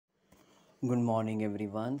Good morning,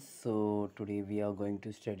 everyone. So, today we are going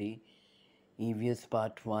to study EVS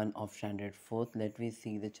Part 1 of Standard 4th. Let me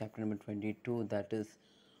see the chapter number 22, that is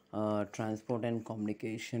Transport and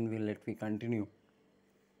Communication. Let me continue.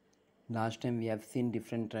 Last time we have seen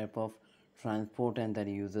different type of transport and their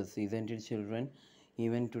uses, isn't it, children?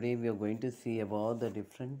 Even today we are going to see about the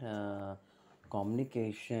different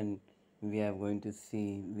communication. We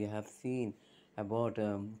have seen about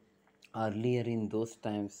earlier in those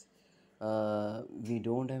times we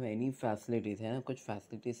don't have any facilities है ना, कुछ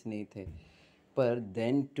facilities नहीं थे, पर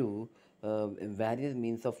then too various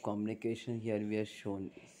means of communication here we are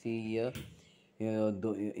shown. See here,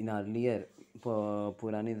 in earlier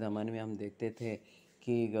पुराने ज़माने में हम देखते थे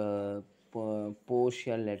कि पोस्ट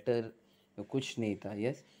या लेटर कुछ नहीं था.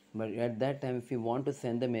 Yes, but at that time if you want to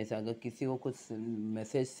send the message, अगर किसी को कुछ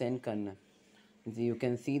मैसेज सेंड करना, you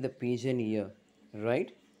can see the pigeon here,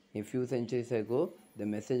 right? A few centuries ago the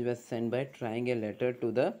message was sent by tying a letter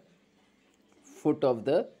to the foot of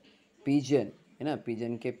the pigeon, है ना,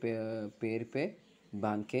 pigeon के पैर पे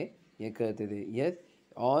बांध के ये करते थे. Yes,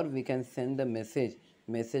 or we can send the message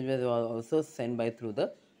was also sent by through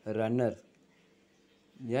the runner.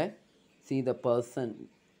 Yeah, see the person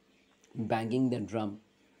banging the drum,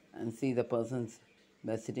 and see the persons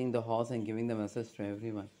by sitting the horse and giving the message to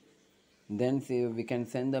everyone. Then see, we can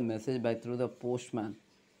send the message by through the postman.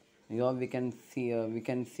 Or we can see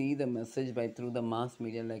the message by through the mass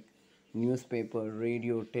media like newspaper,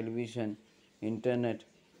 radio, television, internet,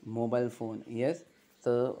 mobile phone. Yes,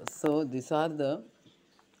 so these are the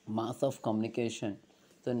mass of communication.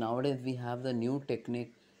 So nowadays we have the new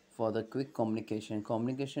technique for the quick communication.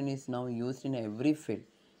 Communication is now used in every field.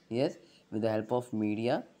 Yes, with the help of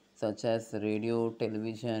media such as radio,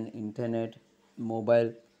 television, internet,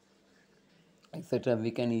 mobile, etc.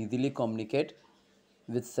 We can easily communicate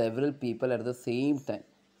with several people at the same time.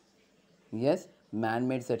 Yes,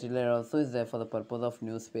 man-made satellite also is there for the purpose of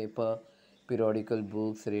newspaper, periodical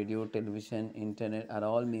books, radio, television, internet are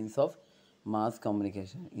all means of mass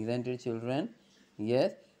communication. Isn't it, children?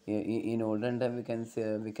 Yes. In olden time we can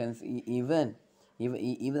see even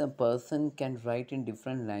a person can write in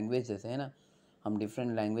different languages, है ना. हम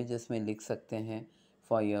different languages में लिख सकते हैं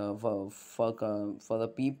for the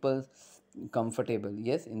people comfortable.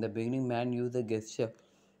 Yes, in the beginning man used the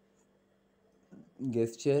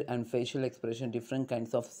gesture and facial expression. Different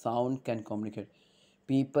kinds of sound can communicate.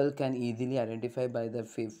 People can easily identify by the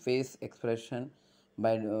face expression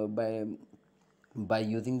by uh, by by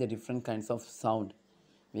using the different kinds of sound.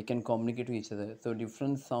 We can communicate to each other. So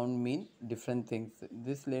different sound mean different things.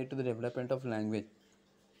 This led to the development of language.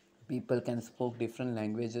 People can speak different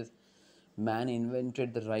languages. Man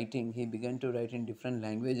invented the writing. He began to write in different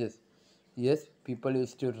languages. Yes, people began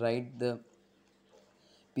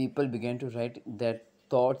to write their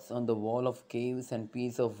thoughts on the wall of caves and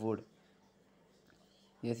pieces of wood.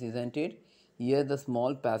 Yes, isn't it? Here the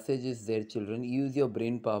small passage is there, children. Use your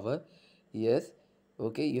brain power. Yes,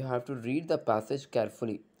 okay, you have to read the passage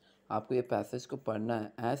carefully. आपको ये passage को पढ़ना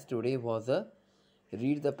है. As today was a,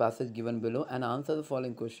 read the passage given below and answer the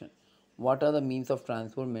following question. What are the means of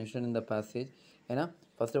transport mentioned in the passage? है ना?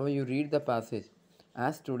 First of all, you read the passage.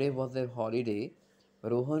 As today was a holiday,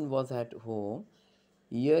 Rohan was at home.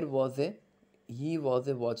 Here was a he was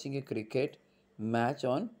a watching a cricket match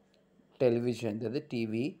on television. There's a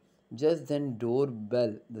TV. Just then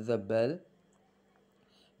doorbell. There's a bell.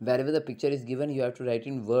 Wherever the picture is given, you have to write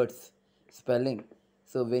in words, spelling.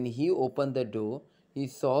 So when he opened the door, he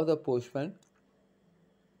saw the postman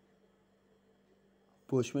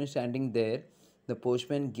standing there. The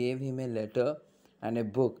postman gave him a letter and a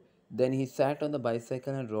book. Then he sat on the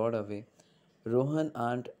bicycle and rode away. Rohan's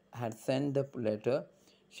aunt had sent the letter.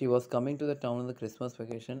 She was coming to the town on the Christmas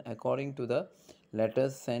vacation. According to the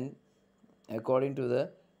letters sent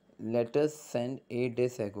 8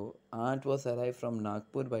 days ago, aunt was arrived from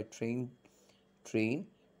Nagpur by train today.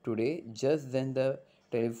 Just then the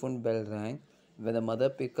telephone bell rang. When the mother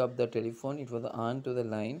picked up the telephone, it was the aunt to the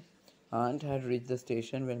line. Aunt had reached the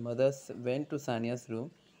station when mother went to Sania's room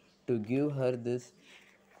to give her this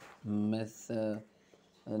mess,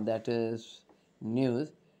 that is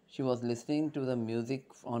news. She was listening to the music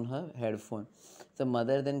on her headphone. So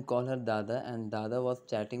mother then called her Dada, and Dada was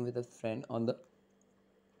chatting with a friend on the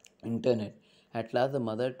internet. At last the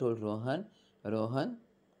mother told Rohan,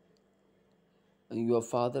 your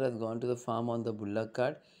father has gone to the farm on the bullock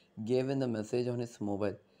cart, gave in the message on his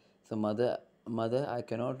mobile. So mother, I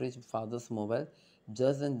cannot reach father's mobile.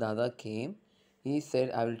 Just then Dada came. He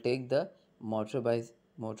said, I will take the motorbike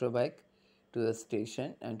to the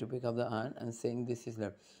station and to pick up the aunt, and saying this is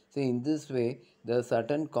left. So in this way, there are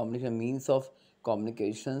certain communication means of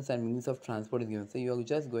communications and means of transport is given. So you are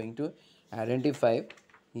just going to identify.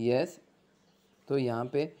 Yes, तो यहाँ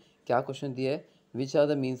पे क्या question दिया है, which are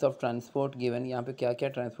the means of transport given, यहाँ पे क्या क्या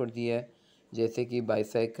ट्रांसपोर्ट दिया है, जैसे कि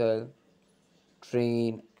bicycle,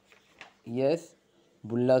 train, yes,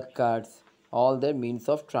 bullock carts, all the means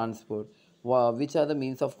of transport. Which are the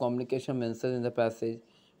means of communication mentioned in the passage?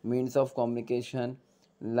 Means of communication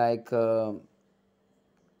like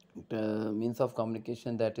means of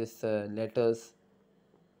communication, that is letters,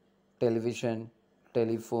 television,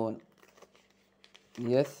 telephone,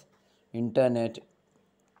 yes, internet,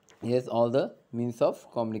 yes, all the means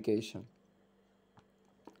of communication.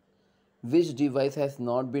 Which device has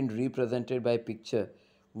not been represented by picture?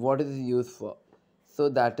 What is it used for? So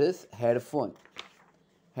that is headphone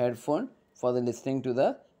for the listening to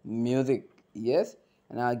the music. Yes,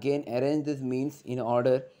 and again arrange these means in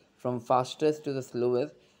order from fastest to the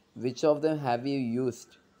slowest. Which of them have you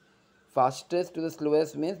used? Fastest to the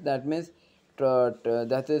slowest means, that means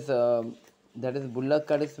that is bullock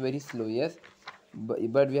cart is very slow. Yes,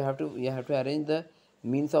 but we have to arrange the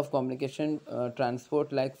means of communication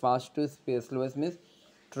transport like fast to slowest means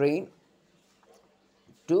train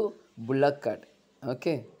to bullock cart.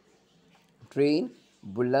 Okay, train,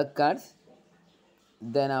 bullock carts,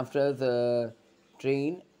 then after the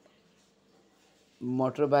train,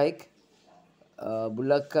 motorbike,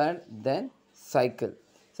 bullock cart, then cycle.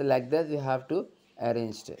 So like that we have to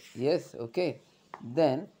arrange it. Yes, okay.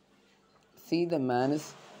 Then see the man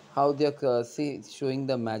is how they are see showing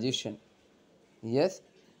the magician. Yes,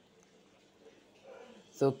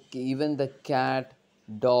 so even the cat,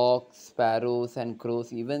 dog, sparrows, and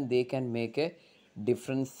crows, even they can make a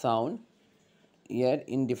different sound. Yet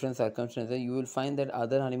in different circumstances, you will find that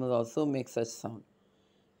other animals also make such sound.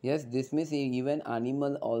 Yes, this means even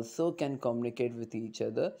animal also can communicate with each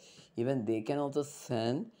other. Even they can also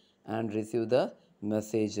send and receive the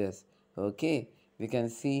messages. Okay, we can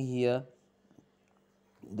see here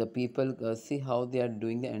the people see how they are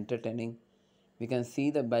doing the entertaining. We can see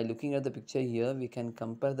that by looking at the picture here, we can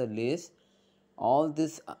compare the list. All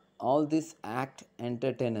this act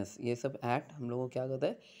entertainers, ये सब act हम लोगों को क्या कहता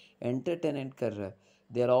है, entertainment कर रहा है.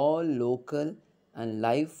 They are all local and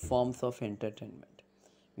live forms of entertainment.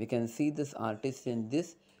 We can see this artist in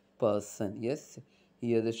this person. Yes,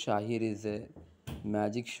 here the shahir is a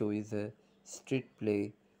magic show, is a street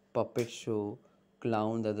play, puppet show,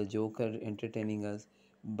 clown, that the joker entertaining us,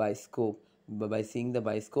 biscope. By seeing the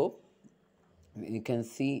biscope, you can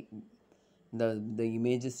see the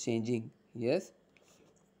image is changing. Yes,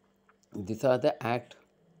 these are the act.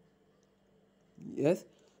 Yes,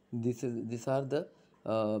 these are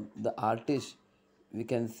the artist. We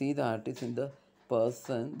can see the artist in the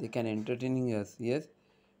person, they can entertaining us. Yes,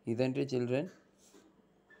 isn't it, children?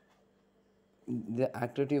 The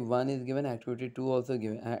activity 1 is given, activity 2 also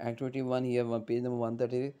given. Activity 1 here, page number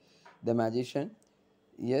 130, the magician.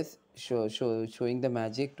 Yes, showing the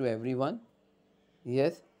magic to everyone.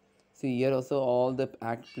 Yes, see here also all the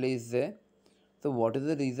act plays there. So what is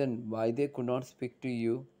the reason why they could not speak to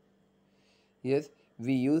you? Yes,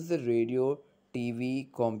 we use the radio,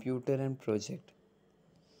 TV, computer, and project.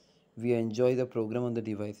 We enjoy the program on the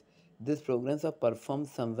device. These programs are performed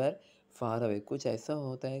somewhere far away. कुछ ऐसा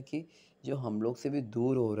होता है कि जो हम लोग से भी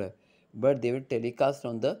दूर हो रहा है, but they will telecast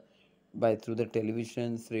on the by through the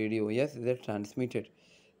televisions, radio. Yes, they are transmitted.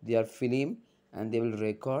 They are film and they will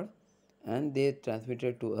record and they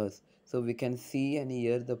transmitted to us. So we can see and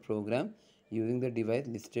hear the program using the device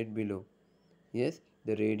listed below. Yes,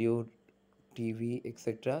 the radio, TV,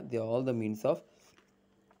 etc. They are all the means of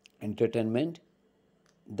entertainment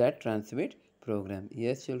that transmit program.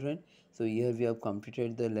 Yes, children, so here we have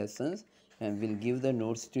completed the lessons and we'll give the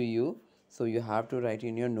notes to you, so you have to write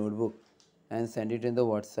in your notebook and send it in the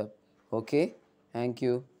WhatsApp. Okay, thank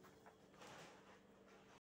you.